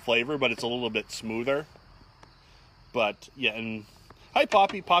much of the flavor, but it's a little bit smoother. But yeah, and hi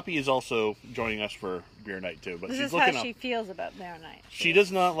Poppy. Poppy is also joining us for beer night too. But this she's is looking how up. she feels about beer night. She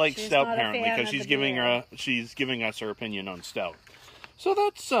does not like stout not a apparently fan because of the she's giving us her opinion on stout. So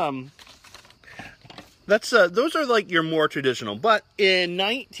those are like your more traditional. But in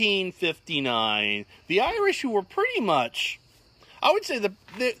 1959, the Irish, who were pretty much, I would say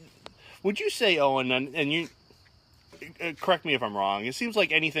would you say, Owen, and you correct me if I'm wrong, it seems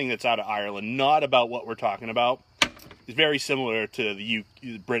like anything that's out of Ireland, not about what we're talking about, is very similar to the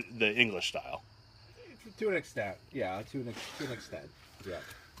English style. To an extent, yeah. To an extent, yeah.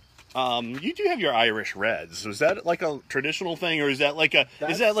 You do have your Irish Reds. Was that like a traditional thing, or is that like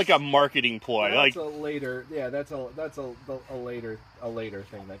a marketing ploy? That's a later, yeah. That's a later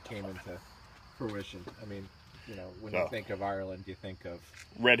thing that came into fruition. I mean, when you think of Ireland, you think of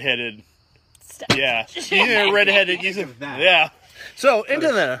redheaded. Stuff. Yeah, redheaded. You think of that. Yeah. So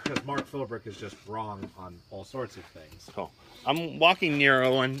into that, because Mark Philbrick is just wrong on all sorts of things. Cool. I'm walking near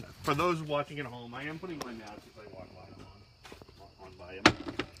Owen. For those watching at home, I am putting my mask if I walk by him.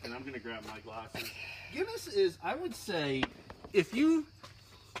 And I'm going to grab my glasses. Guinness is, I would say,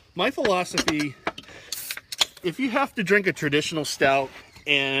 my philosophy, if you have to drink a traditional stout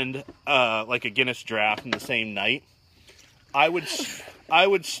and like a Guinness draft in the same night, I would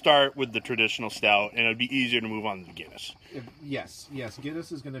start with the traditional stout, and it would be easier to move on to the Guinness. Yes.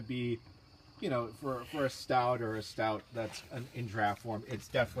 Guinness is going to be, for a stout or a stout that's in draft form, it's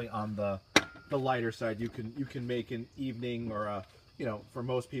definitely on the lighter side. You can make an evening or a, for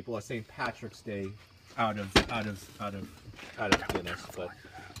most people, a St. Patrick's Day out of Guinness. But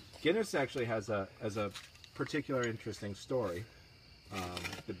Guinness actually has a particular interesting story.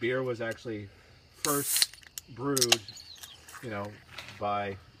 The beer was actually first brewed,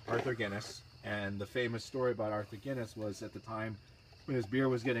 by Arthur Guinness And the famous story about Arthur Guinness was at the time when his beer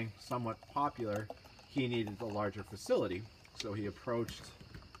was getting somewhat popular, he needed a larger facility. So he approached,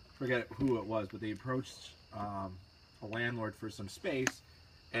 forget who it was, but they approached a landlord for some space.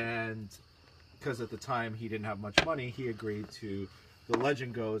 And because at the time he didn't have much money, he agreed to, the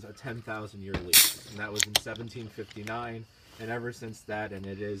legend goes, a 10,000-year lease. And that was in 1759. And ever since that, and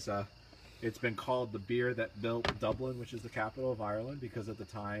it is, it's been called the beer that built Dublin, which is the capital of Ireland, because at the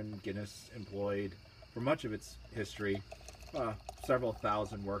time Guinness employed, for much of its history, several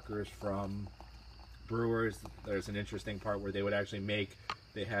thousand workers, from brewers. There's an interesting part where they would actually make,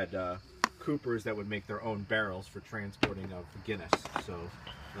 they had coopers that would make their own barrels for transporting of Guinness. So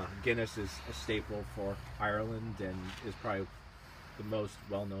Guinness is a staple for Ireland and is probably the most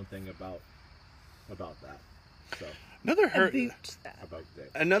well-known thing about that. So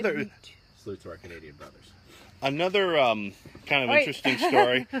salute to our Canadian brothers. Another kind of interesting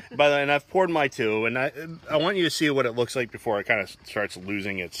story. By the way, and I've poured my two, and I want you to see what it looks like before it kind of starts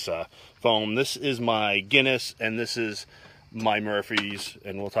losing its foam. This is my Guinness, and this is my Murphy's,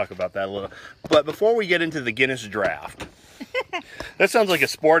 and we'll talk about that a little. But before we get into the Guinness draft, that sounds like a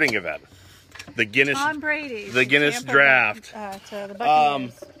sporting event. The Guinness, Tom Brady, the Guinness draft. To the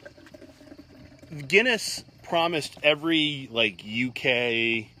Buccaneers. Guinness promised every like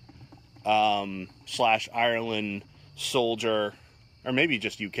UK / Ireland soldier, or maybe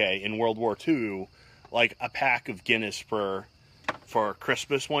just UK in World War II, like a pack of Guinness for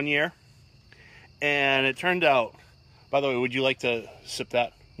Christmas one year. And it turned out, by the way, would you like to sip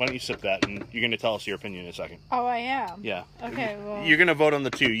that? Why don't you sip that, and you're going to tell us your opinion in a second. Oh, I am? Yeah. Okay, well... You're going to vote on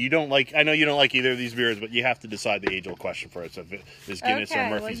the two. You don't like, I know you don't like either of these beers, but you have to decide the age-old question for it. So is Guinness or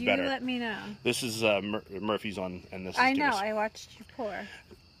Murphy's better? Okay, well, you let me know. This is Murphy's on, and this is I Guinness. know, I watched you pour.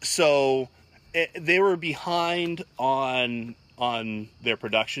 So they were behind on their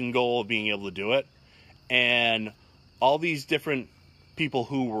production goal of being able to do it, and all these different people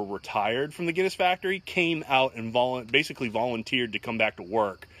who were retired from the Guinness factory came out and basically volunteered to come back to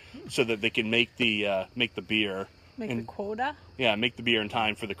work so that they can make the beer. The quota? Yeah, make the beer in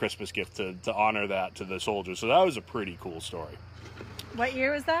time for the Christmas gift to honor that to the soldiers. So that was a pretty cool story. What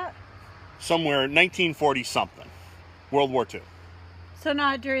year was that? Somewhere 1940 something, World War II. So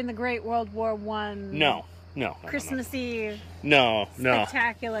not during the Great World War I. No. Christmas Eve. No.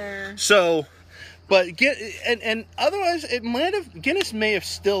 Spectacular. So, but and otherwise, it might have, Guinness may have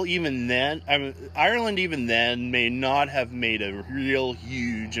still even then. I mean, Ireland even then may not have made a real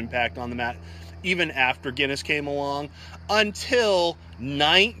huge impact on the map, even after Guinness came along, until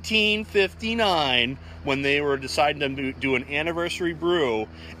 1959 when they were deciding to do an anniversary brew,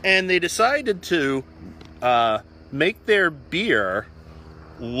 and they decided to make their beer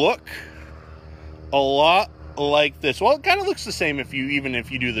look a lot like this. Well, it kind of looks the same if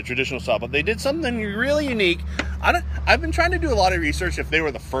you do the traditional style, but they did something really unique. I've been trying to do a lot of research if they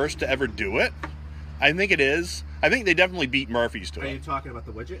were the first to ever do it. I think it is. I think they definitely beat Murphy's to it. Are you talking about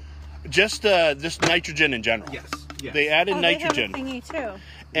the widget? Just nitrogen in general. Yes. They added nitrogen. They have a thingy too.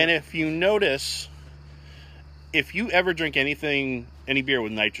 And if you notice, if you ever drink any beer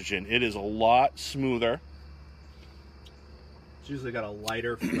with nitrogen, it is a lot smoother. It's usually got a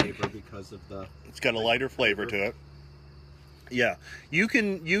lighter flavor because of the... It's got a lighter flavor to it. Yeah. You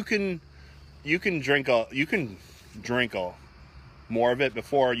can drink more of it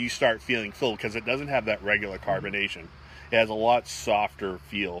before you start feeling filled, because it doesn't have that regular carbonation. It has a lot softer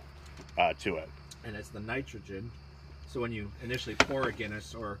feel to it. And it's the nitrogen. So when you initially pour a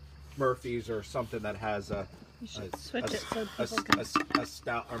Guinness or Murphy's or something that has a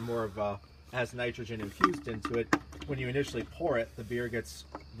stout or more of a has nitrogen infused into it, when you initially pour it, the beer gets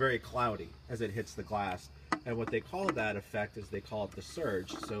very cloudy as it hits the glass. And what they call that effect is they call it the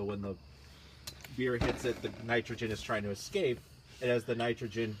surge. So when the beer hits it, the nitrogen is trying to escape, and as the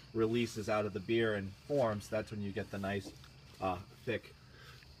nitrogen releases out of the beer and forms, that's when you get the nice thick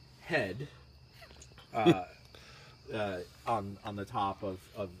head on the top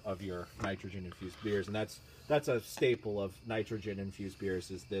of your nitrogen infused beers. And that's a staple of nitrogen infused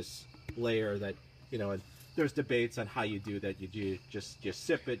beers, is this layer that, and there's debates on how you do that. You just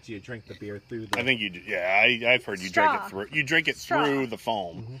sip it. Do you drink the beer through the... I think you do. Yeah, I've heard you drink it through. You drink it through the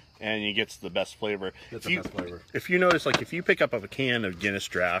foam, and you get the best flavor. That's the best flavor. If you notice, like if you pick up a can of Guinness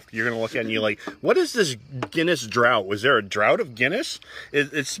Draft, you're gonna look at it and you're like, what is this Guinness Drought? Was there a drought of Guinness?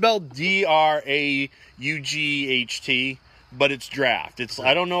 It's spelled D-R-A-U-G-H-T, but it's draft.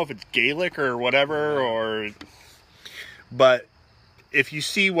 I don't know if it's Gaelic or whatever, but if you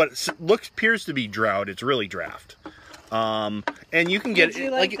see what appears to be drought, it's really draft. And you can get it... Did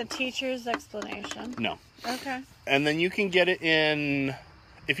you like the teacher's explanation? No. Okay. And then you can get it in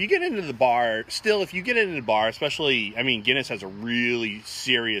if you get into the bar, especially, I mean, Guinness has a really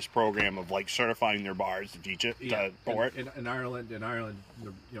serious program of like certifying their bars to teach it, to pour it. In Ireland,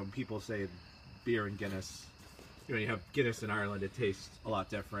 people say beer and Guinness. You have Guinness in Ireland, it tastes a lot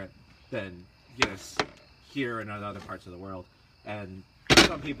different than Guinness here and in other parts of the world. And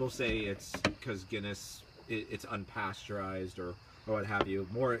some people say it's because Guinness, it's unpasteurized or what have you.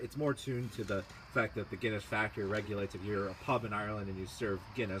 It's more tuned to the fact that the Guinness factory regulates. If you're a pub in Ireland and you serve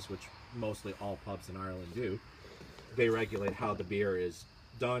Guinness, which mostly all pubs in Ireland do, they regulate how the beer is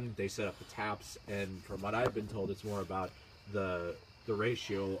done. They set up the taps, and from what I've been told, it's more about the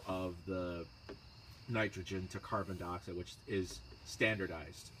ratio of the nitrogen to carbon dioxide, which is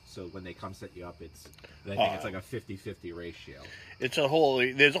standardized. So when they come set you up, I think it's like a 50-50 ratio. There's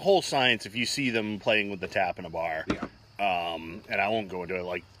a whole science if you see them playing with the tap in a bar. Yeah. And I won't go into it.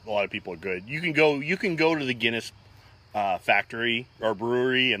 Like, a lot of people are good. You can go to the Guinness factory or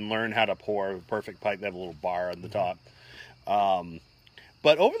brewery and learn how to pour a perfect pipe. They have a little bar on the top.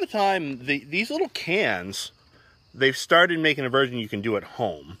 But over the time, these little cans, they've started making a version you can do at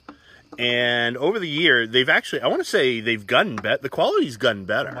home. And over the year, they've actually, I want to say they've gotten better. The quality's gotten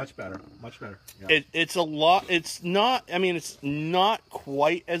better. Much better. Yeah. It's a lot. It's not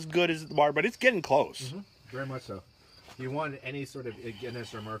quite as good as the bar, but it's getting close. Mm-hmm. Very much so. If you want any sort of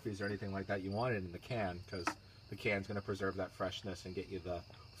Guinness or Murphy's or anything like that, you want it in the can, because the can's going to preserve that freshness and get you the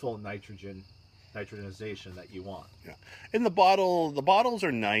full nitrogenization that you want. Yeah. And the bottles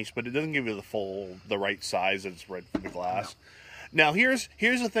are nice, but it doesn't give you the right size that's right for the glass. No. Now here's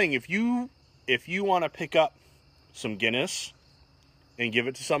the thing: if you want to pick up some Guinness and give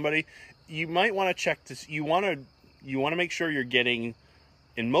it to somebody, you might want to check this. You want to make sure you're getting.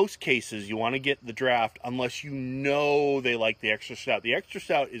 In most cases, you want to get the draft unless you know they like the extra stout. The extra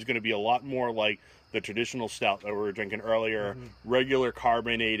stout is going to be a lot more like the traditional stout that we were drinking earlier, regular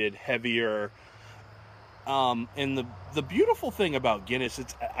carbonated, heavier. And the beautiful thing about Guinness,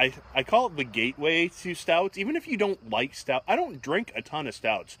 I call it the gateway to stouts. Even if you don't like stout, I don't drink a ton of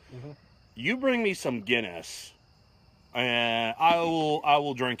stouts. Mm-hmm. You bring me some Guinness, and I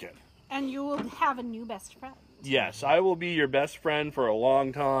will drink it. And you will have a new best friend. Yes, I will be your best friend for a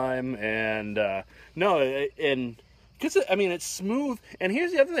long time, and because it's smooth. And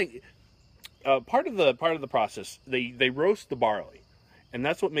here's the other thing: part of the process, they roast the barley, and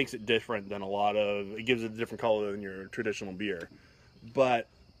that's what makes it different than it gives it a different color than your traditional beer. But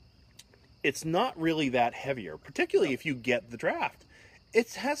it's not really that heavier, particularly if you get the draft.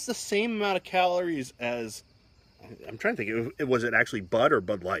 It has the same amount of calories as. I'm trying to think. Was it actually Bud or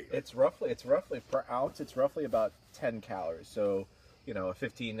Bud Light? It's roughly per ounce. It's roughly about 10 calories. So, a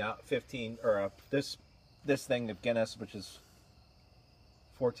 15 or this thing of Guinness, which is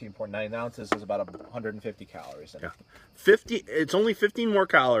 14.9 ounces, is about 150 calories. In it. 50. It's only 15 more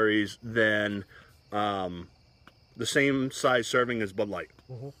calories than the same size serving as Bud Light.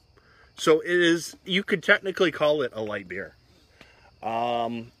 Mm-hmm. So it is. You could technically call it a light beer.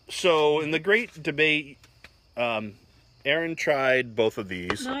 So in the great debate. Aaron tried both of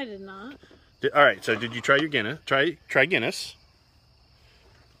these. No, I did not. All right, so did you try your Guinness? Try Guinness.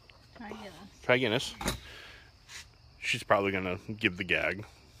 Try Guinness. She's probably going to give the gag.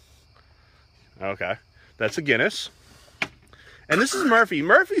 Okay. That's a Guinness. And this is Murphy.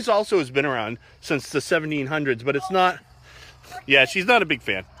 Murphy's also has been around since the 1700s, but it's not... Yeah, she's not a big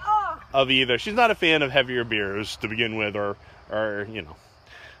fan of either. She's not a fan of heavier beers to begin with, or If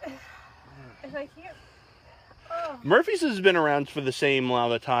I can't... Murphy's has been around for the same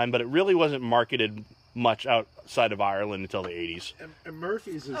amount of time, but it really wasn't marketed much outside of Ireland until the 80s. And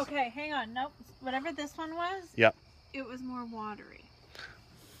Murphy's is... Okay, hang on. Nope. Whatever this one was, yep. It was more watery.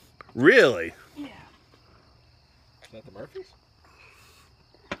 Really? Yeah. Is that the Murphy's?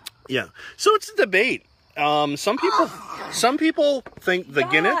 Yeah. So it's a debate. Some people think the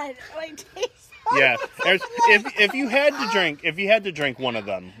Guinness... Yeah. If you had to drink one of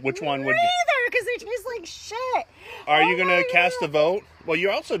them, which one would you? Neither, because they taste like shit. Are you gonna cast a vote? Well,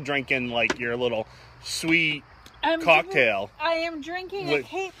 you're also drinking like your little sweet cocktail. I am drinking a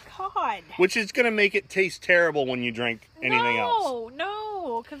Cape Cod, which is gonna make it taste terrible when you drink anything else.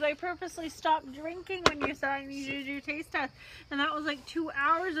 No, because I purposely stopped drinking when you said I needed to do taste test, and that was like 2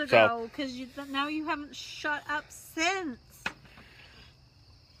 hours ago. Because now you haven't shut up since.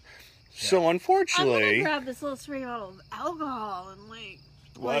 So unfortunately, I'm gonna grab this little spray bottle of alcohol and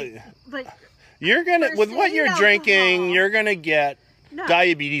you're gonna with what you're drinking, you're gonna get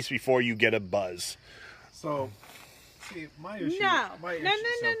diabetes before you get a buzz. So, see, my issue.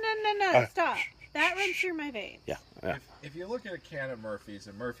 No, stop. That runs through my veins. Yeah. If you look at a can of Murphy's,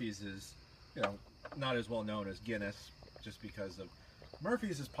 and Murphy's is, not as well known as Guinness, just because of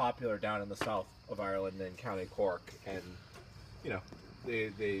Murphy's is popular down in the south of Ireland in County Cork, and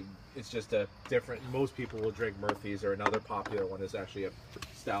it's just a different. Most people will drink Murphy's, or another popular one is actually a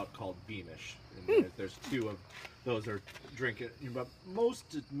stout called Beamish. And there's two of those are drinking, but most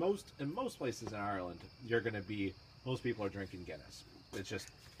places in Ireland, most people are drinking Guinness. It's just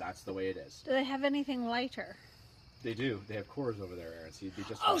that's the way it is. Do they have anything lighter? They do. They have Coors over there, Aaron. So you'd be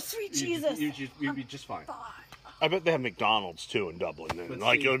just Oh, fine. sweet Jesus! You'd be just fine. I bet they have McDonald's too in Dublin, and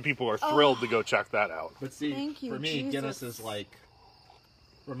But people are thrilled to go check that out. But see, Thank you, for me, Jesus. Guinness is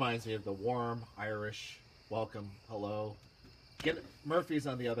reminds me of the warm Irish welcome, hello. Murphy's,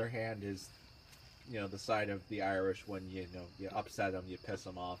 on the other hand, is the side of the Irish when you upset them, you piss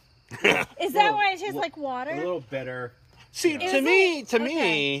them off. Is that why it tastes like water? A little bitter. See, to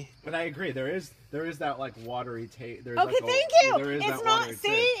me, But I agree. There is that watery taste. Okay, thank you. There is It's that not. watery See,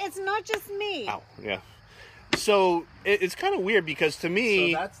 taste. it's not just me. ow, yeah. So it's kind of weird because to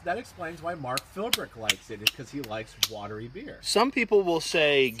me, So that explains why Mark Philbrick likes it. It's because he likes watery beer. some people will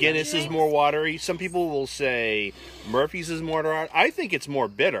say Guinness is more watery. Some people will say Murphy's is more watery. I think it's more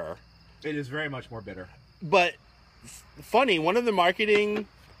bitter. It is very much more bitter. But funny, one of the marketing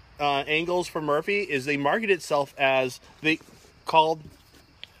angles for Murphy is they market itself as they called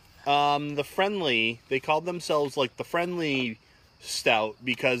the friendly. They called themselves like the friendly stout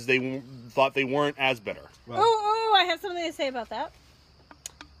because they thought they weren't as bitter. Well, Oh, I have something to say about that.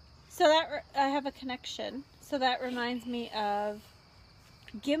 So I have a connection. So that reminds me of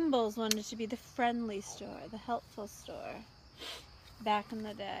Gimbel's wanted to be the friendly store, the helpful store, back in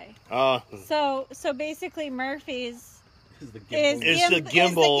the day. So basically, Murphy's is the is Gimbal. the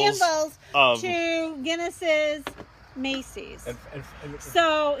Gimbals of- to Guinness's Macy's. And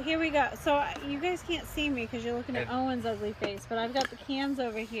So here we go. So you guys can't see me because you're looking at Owen's ugly face, but I've got the cans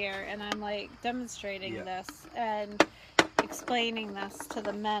over here, and I'm demonstrating this and explaining this to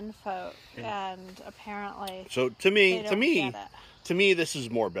the men folk, and apparently, So they don't get it. to me, this is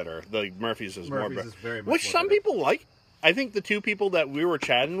more bitter. The Murphy's is more bitter, is very much which more some bitter. people like. I think the two people that we were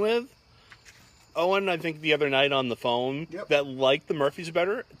chatting with, Owen, I think the other night on the phone, that like the Murphy's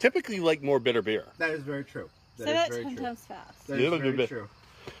better, typically like more bitter beer. That is very true. Say that 10 times fast. That Yeah, is very bit. true.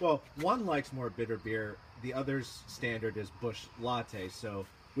 Well, one likes more bitter beer. The other's standard is Busch Latte, so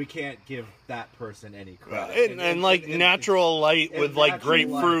we can't give that person any credit. And natural light with natural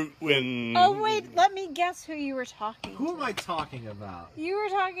grapefruit and... Oh wait, let me guess who you were talking Who to. am I talking about? You were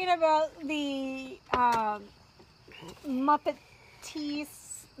talking about the Muppetese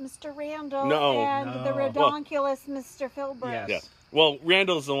Mr. Randall and the redonkulous Mr. Philbrick. Yes. Yeah. Well,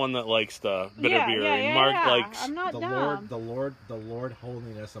 Randall's the one that likes the bitter beer, and Mark likes... I'm not the dumb. Lord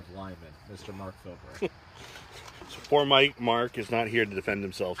Holiness of Lyman, Mr. Mark Philbrick. Poor Mark is not here to defend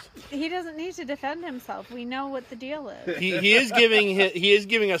himself. He doesn't need to defend himself. We know what the deal is. He is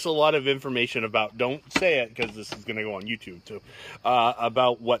giving us a lot of information about, don't say it because this is going to go on YouTube too,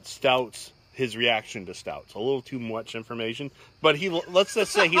 about what stouts, his reaction to stouts. A little too much information, but let's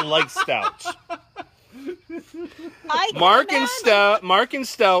just say he likes stouts. Mark and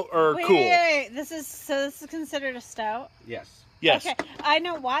stout are cool. Wait. This is considered a stout? Yes. Yes. Okay, I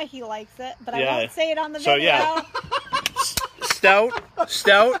know why he likes it, but Yeah. I won't say it on the So, video. yeah. Stout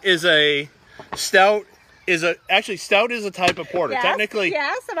is a type of porter. Yes, Technically.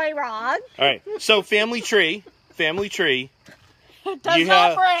 yes, am I wrong? All right. So family tree. It does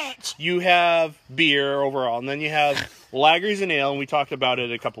not branch. You have beer overall, and then you have lagers and ale, and we talked about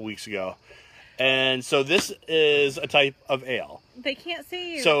it a couple weeks ago. And so this is a type of ale. They can't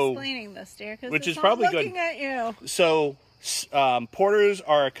see you explaining this, dear, which because is probably good. looking at you. So porters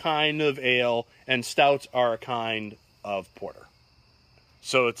are a kind of ale, and stouts are a kind of porter.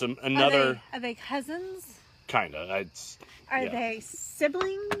 So it's another Are they cousins? kind of. Are they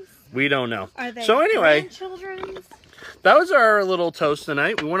siblings? We don't know. Are they So anyway, grandchildren? that was our little toast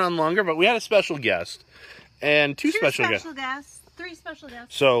tonight. We went on longer, but we had a special guest and two special guests. 3 special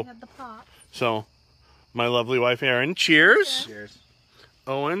guests. So- We had the pop. So, my lovely wife Erin, cheers. Cheers.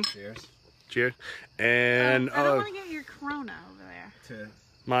 Owen, Cheers. cheers. And I don't want to get your corona over there. To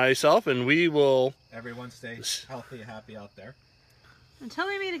myself, and we will, everyone stay healthy and happy out there. Until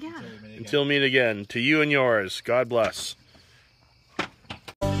we meet again. until meet again, to you and yours. God bless.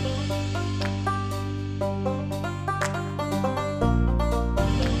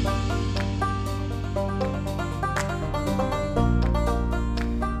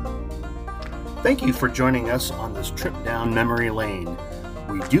 Thank you for joining us on this trip down memory lane.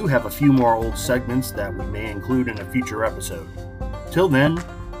 We do have a few more old segments that we may include in a future episode. Till then,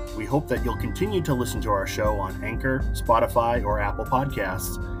 we hope that you'll continue to listen to our show on Anchor, Spotify, or Apple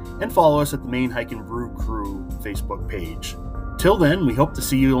Podcasts, and follow us at the Maine Hike and Brew Crew Facebook page. Till then, we hope to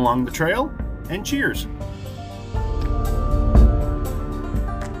see you along the trail, and cheers!